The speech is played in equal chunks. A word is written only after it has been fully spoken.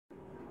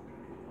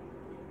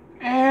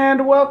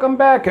And welcome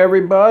back,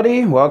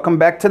 everybody. Welcome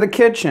back to the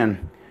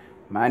kitchen.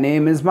 My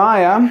name is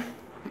Maya.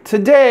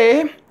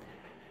 Today,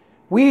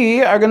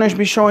 we are going to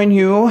be showing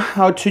you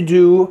how to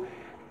do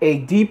a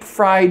deep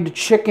fried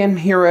chicken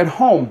here at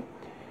home.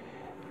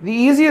 The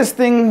easiest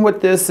thing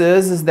with this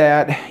is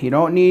that you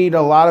don't need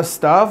a lot of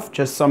stuff,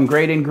 just some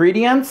great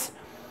ingredients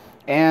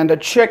and a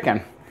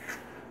chicken.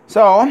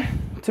 So,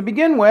 to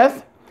begin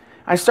with,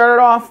 I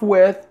started off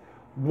with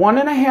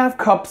 1.5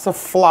 cups of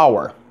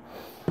flour.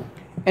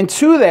 And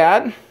to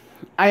that,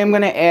 I am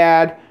going to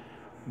add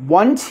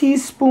 1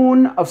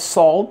 teaspoon of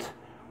salt,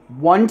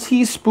 1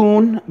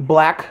 teaspoon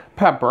black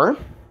pepper,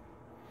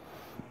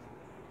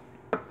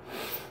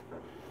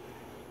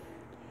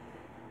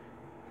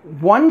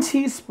 1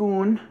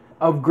 teaspoon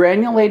of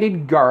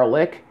granulated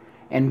garlic,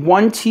 and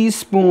 1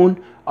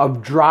 teaspoon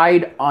of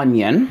dried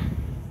onion.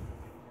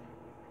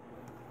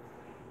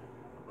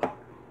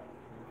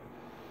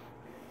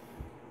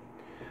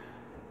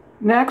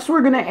 Next,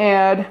 we're going to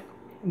add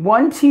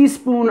 1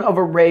 teaspoon of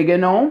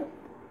oregano,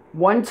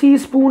 1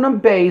 teaspoon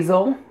of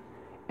basil,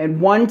 and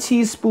 1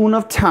 teaspoon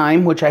of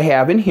thyme, which I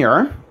have in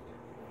here.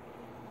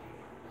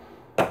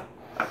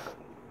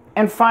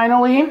 And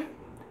finally,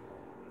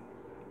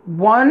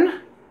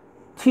 1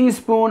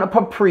 teaspoon of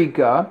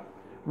paprika,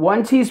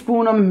 1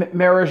 teaspoon of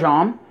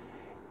marjoram,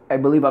 I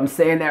believe I'm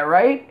saying that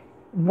right,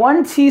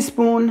 1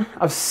 teaspoon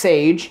of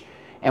sage,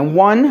 and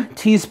 1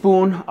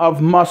 teaspoon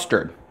of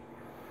mustard.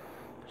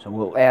 So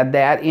we'll add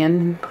that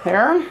in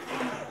there.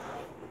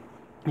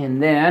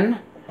 And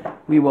then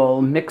we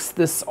will mix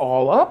this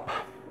all up.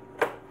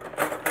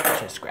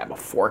 Just grab a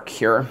fork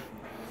here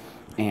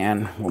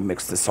and we'll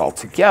mix this all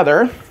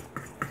together.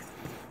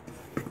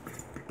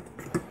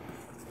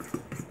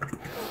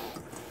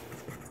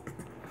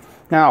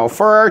 Now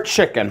for our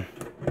chicken.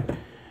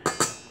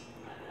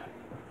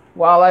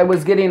 While I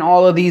was getting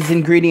all of these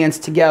ingredients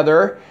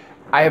together,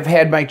 I have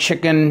had my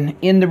chicken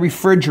in the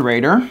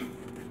refrigerator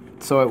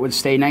so it would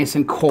stay nice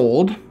and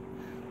cold.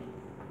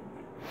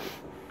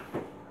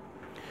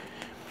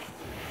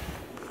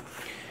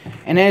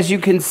 And as you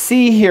can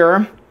see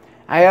here,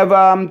 I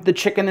have the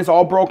chicken is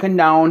all broken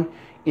down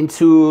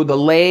into the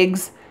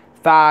legs,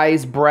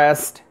 thighs,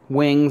 breast,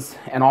 wings,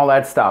 and all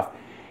that stuff.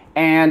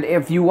 And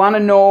if you want to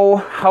know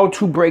how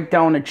to break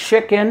down a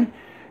chicken,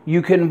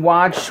 you can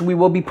watch, we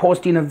will be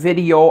posting a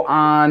video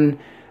on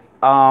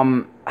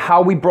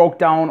how we broke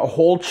down a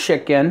whole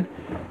chicken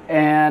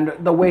and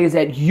the ways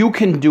that you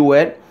can do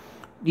it,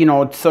 you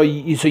know, so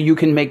you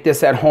can make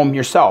this at home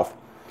yourself.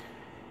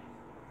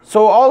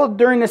 So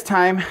during this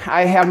time,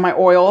 I have my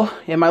oil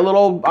in my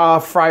little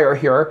fryer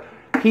here,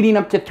 heating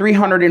up to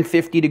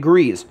 350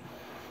 degrees.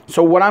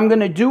 So what I'm going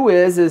to do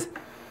is I'm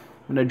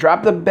going to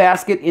drop the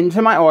basket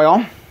into my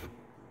oil,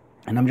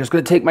 and I'm just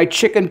going to take my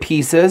chicken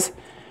pieces,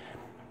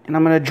 and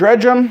I'm going to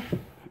dredge them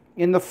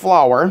in the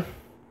flour,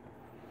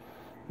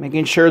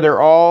 making sure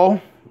they're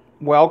all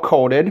well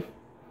coated.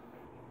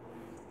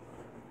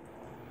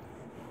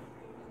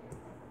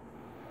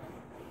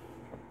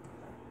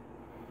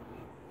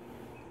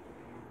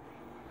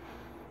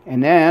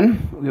 And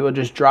then we will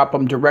just drop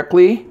them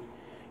directly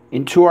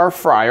into our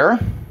fryer.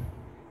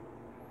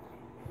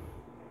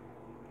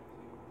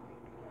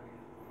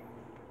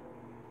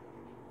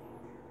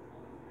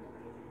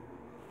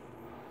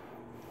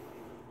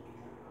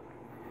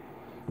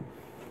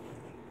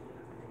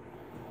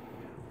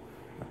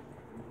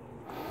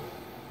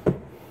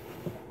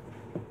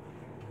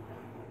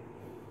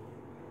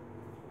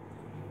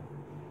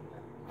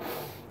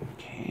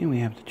 We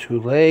have the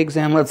 2 legs,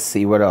 and let's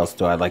see, what else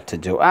do I like to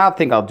do? I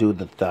think I'll do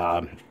the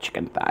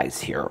chicken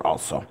thighs here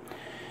also.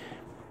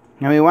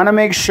 Now we want to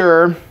make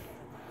sure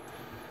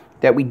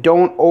that we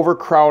don't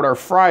overcrowd our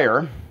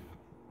fryer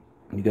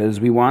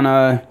because we want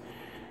to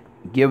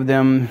give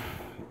them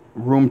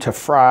room to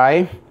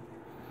fry.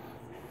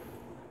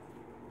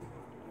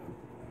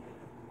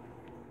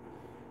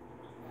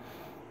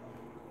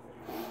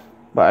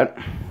 But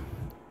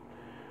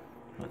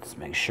let's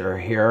make sure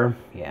here.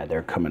 Yeah,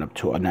 they're coming up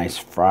to a nice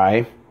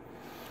fry.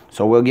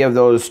 So we'll give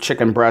those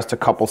chicken breasts a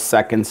couple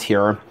seconds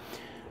here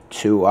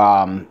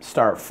to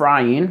start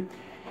frying.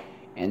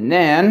 And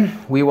then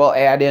we will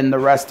add in the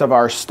rest of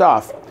our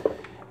stuff.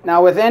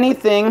 Now with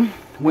anything,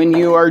 when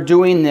you are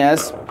doing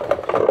this,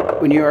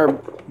 when you are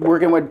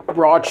working with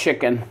raw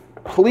chicken,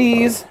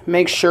 please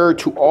make sure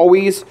to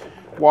always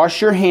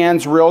wash your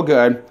hands real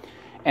good.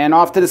 And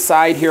off to the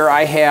side here,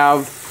 I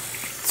have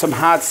some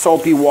hot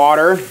soapy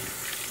water.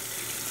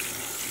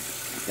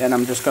 And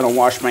I'm just going to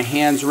wash my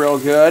hands real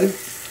good.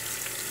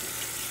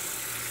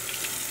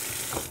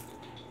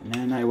 And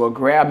then I will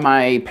grab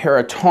my pair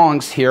of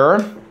tongs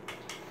here.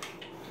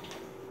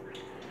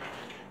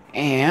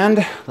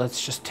 And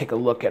let's just take a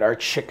look at our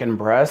chicken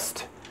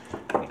breast.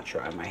 Let me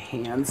dry my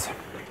hands.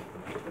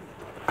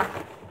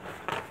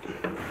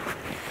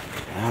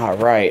 All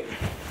right.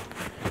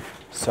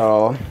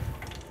 So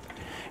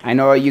I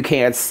know you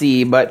can't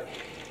see, but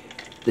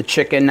the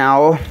chicken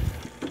now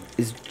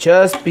is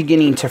just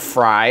beginning to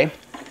fry.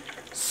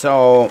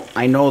 So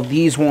I know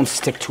these won't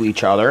stick to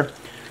each other.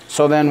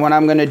 So then what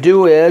I'm going to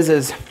do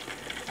is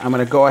I'm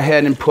going to go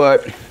ahead and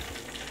put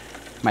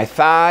my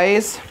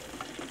thighs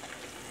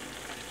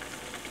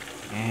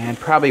and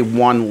probably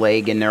one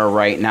leg in there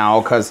right now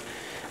because,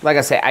 like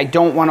I say, I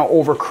don't want to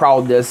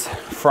overcrowd this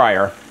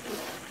fryer.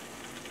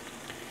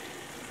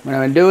 What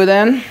I'm going to do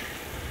then, make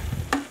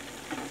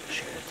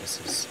sure that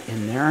this is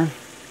in there,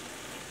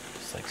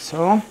 just like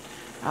so.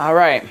 All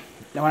right,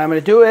 now what I'm going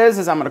to do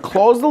is I'm going to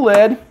close the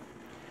lid,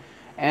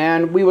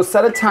 and we will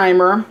set a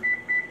timer,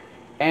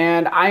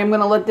 and I am going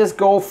to let this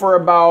go for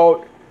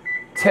about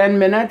 10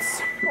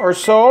 minutes or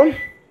so.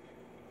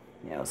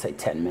 Yeah, let's say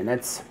 10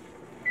 minutes.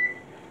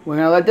 We're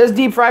going to let this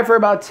deep fry for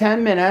about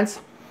 10 minutes.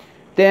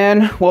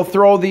 Then we'll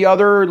throw the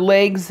other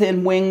legs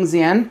and wings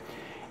in.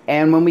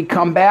 And when we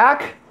come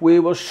back, we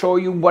will show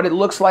you what it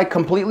looks like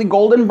completely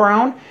golden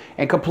brown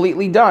and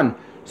completely done.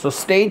 So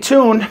stay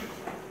tuned.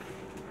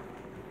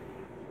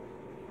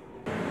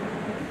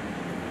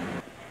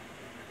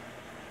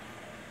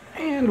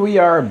 And we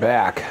are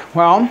back.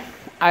 Well,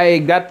 I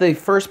got the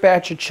first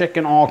batch of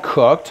chicken all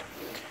cooked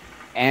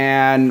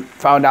and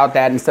found out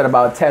that instead of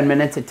about 10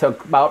 minutes, it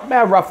took about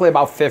roughly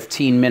about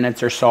 15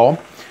 minutes or so.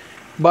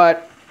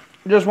 But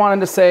just wanted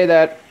to say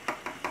that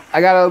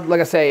like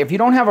I say, if you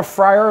don't have a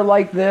fryer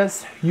like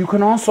this, you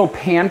can also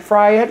pan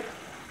fry it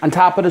on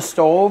top of the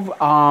stove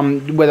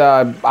with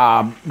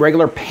a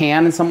regular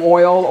pan and some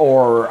oil,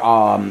 or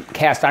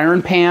cast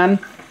iron pan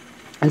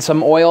and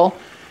some oil.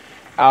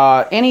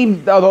 Any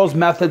of those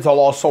methods will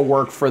also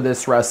work for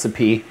this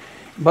recipe.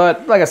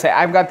 But like I say,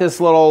 I've got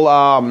this little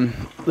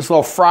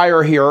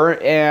fryer here,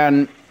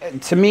 and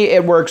to me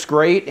it works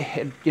great.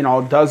 It,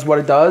 does what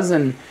it does,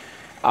 and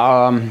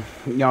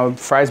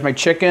fries my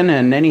chicken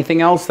and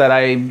anything else that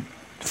I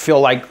feel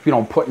like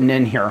putting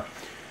in here.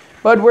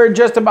 But we're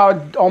just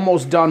about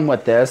almost done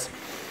with this.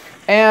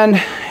 And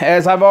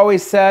as I've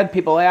always said,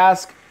 people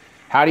ask,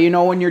 how do you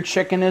know when your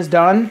chicken is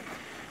done?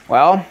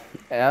 Well,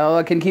 all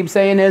I can keep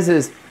saying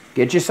is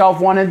get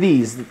yourself one of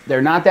these.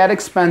 They're not that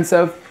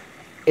expensive.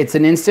 It's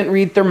an instant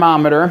read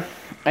thermometer,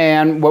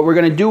 and what we're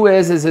going to do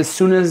is as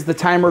soon as the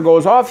timer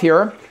goes off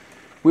here,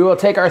 we will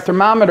take our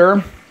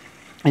thermometer,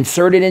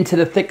 insert it into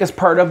the thickest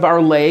part of our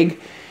leg,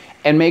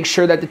 and make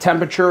sure that the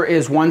temperature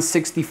is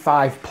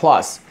 165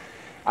 plus.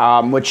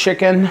 With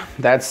chicken,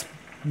 that's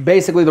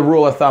basically the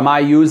rule of thumb I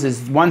use,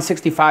 is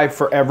 165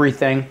 for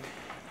everything.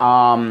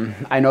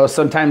 I know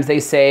sometimes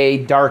they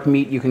say dark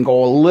meat, you can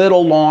go a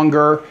little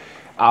longer.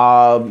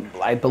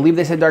 I believe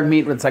they said dark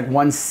meat, it's like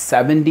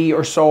 170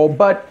 or so,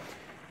 but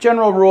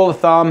general rule of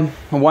thumb,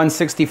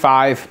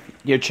 165,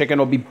 your chicken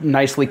will be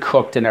nicely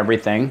cooked and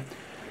everything.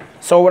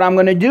 So what I'm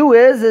going to do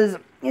is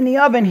in the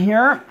oven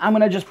here, I'm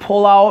going to just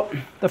pull out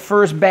the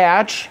first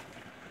batch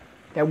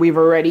that we've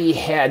already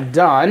had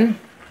done.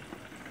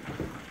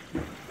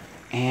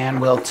 And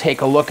we'll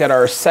take a look at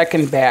our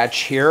second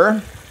batch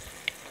here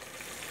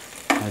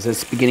as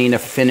it's beginning to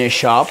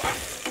finish up.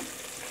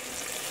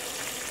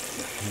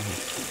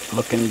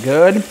 Looking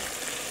good.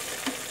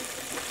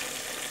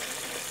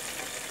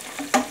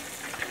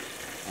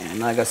 And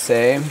like I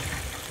say,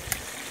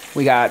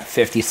 we got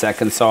 50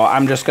 seconds, so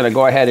I'm just going to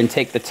go ahead and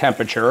take the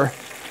temperature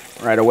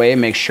right away and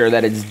make sure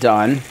that it's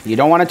done. You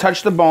don't want to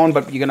touch the bone,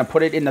 but you're going to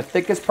put it in the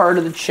thickest part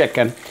of the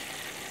chicken.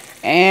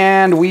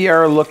 And we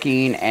are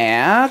looking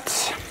at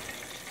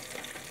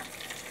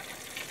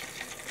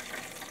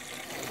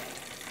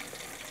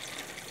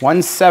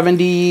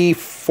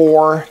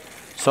 174.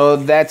 So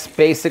that's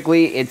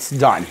basically, it's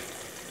done.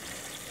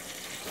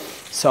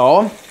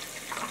 So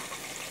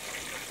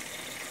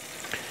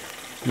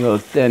we'll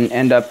then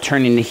end up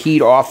turning the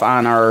heat off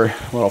on our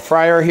little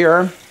fryer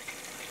here.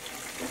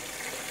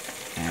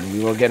 And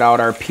we will get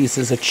out our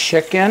pieces of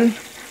chicken.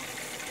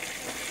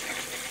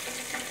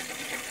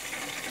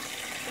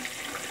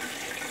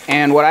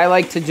 And what I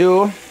like to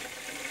do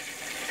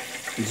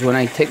is when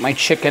I take my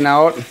chicken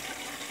out,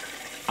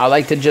 I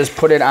like to just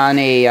put it on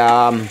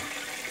a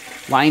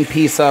lined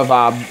piece of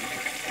a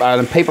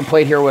paper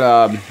plate here with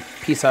a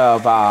piece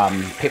of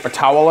paper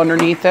towel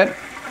underneath it,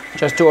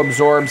 just to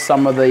absorb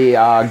some of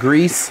the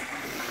grease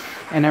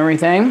and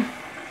everything.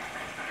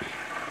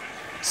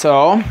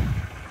 So,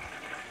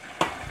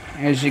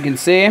 as you can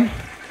see,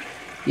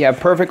 you have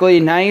perfectly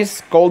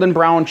nice golden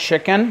brown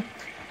chicken.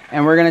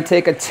 And we're going to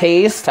take a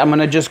taste. I'm going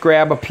to just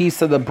grab a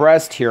piece of the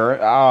breast here,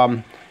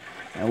 and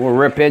we'll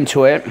rip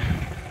into it.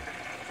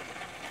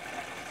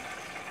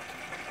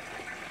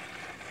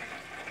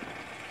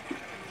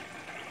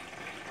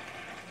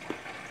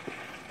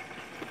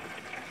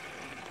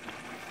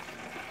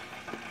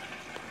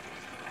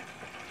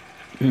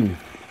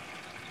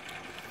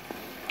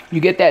 You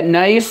get that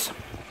nice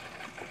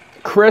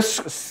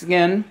crisp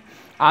skin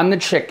on the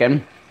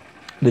chicken.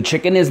 The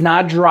chicken is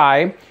not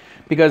dry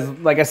because,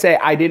 like I say,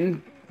 I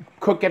didn't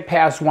cook it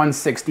past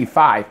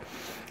 165.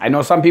 I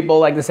know some people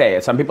like to say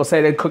it. Some people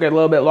say they cook it a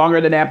little bit longer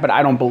than that, but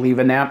I don't believe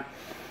in that.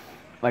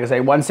 Like I say,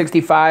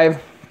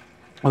 165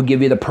 will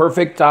give you the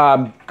perfect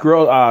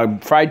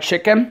fried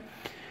chicken.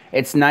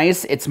 It's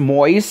nice, it's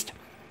moist,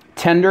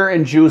 tender,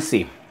 and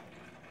juicy.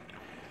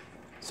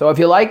 So if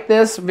you like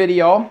this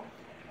video,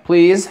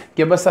 please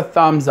give us a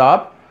thumbs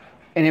up.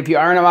 And if you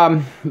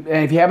aren't,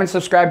 if you haven't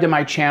subscribed to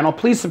my channel,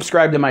 please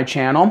subscribe to my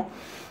channel.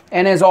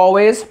 And as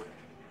always,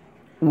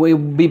 we'll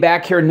be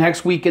back here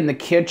next week in the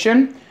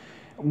kitchen.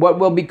 What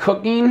we'll be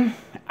cooking,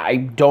 I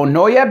don't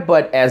know yet,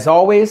 but as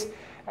always,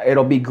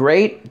 it'll be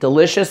great,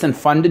 delicious, and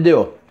fun to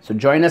do. So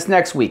join us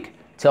next week.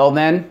 Till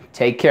then,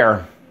 take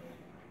care.